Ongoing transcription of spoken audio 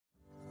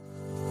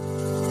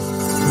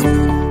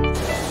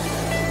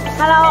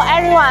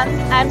everyone,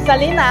 I'm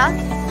Selina.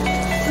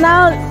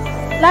 Now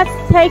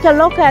let's take a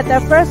look at the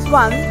first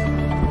one.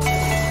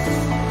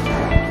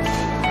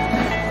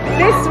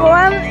 This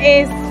one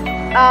is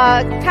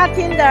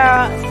cutting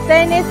the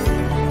stainless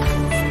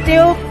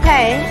steel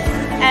pane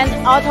and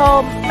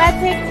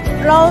automatic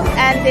load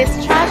and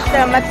discharge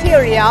the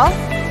material.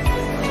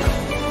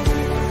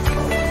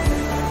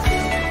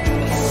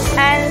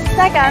 And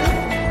second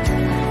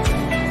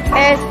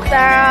is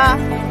the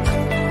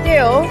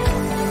steel.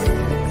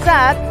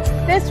 Third,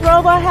 this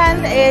rubber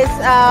hand is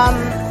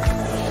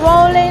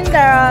rolling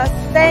the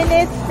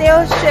stainless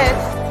steel sheet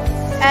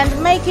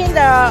and making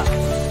the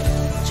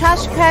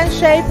trash can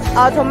shape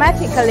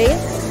automatically.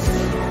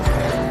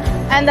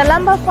 And the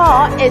number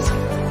 4 is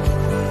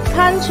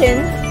punching.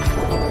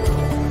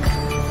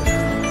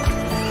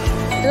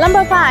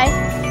 Number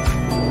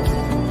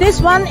 5,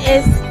 this one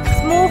is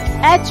smooth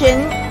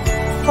edging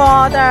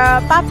for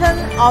the bottom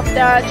of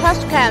the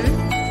trash can.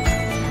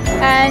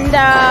 And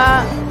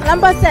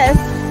number 6,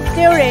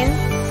 steering.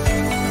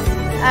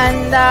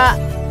 And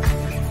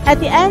at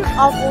the end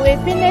of we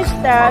finish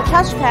the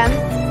trash can,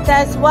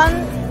 there's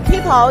one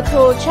people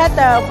to check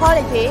the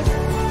quality.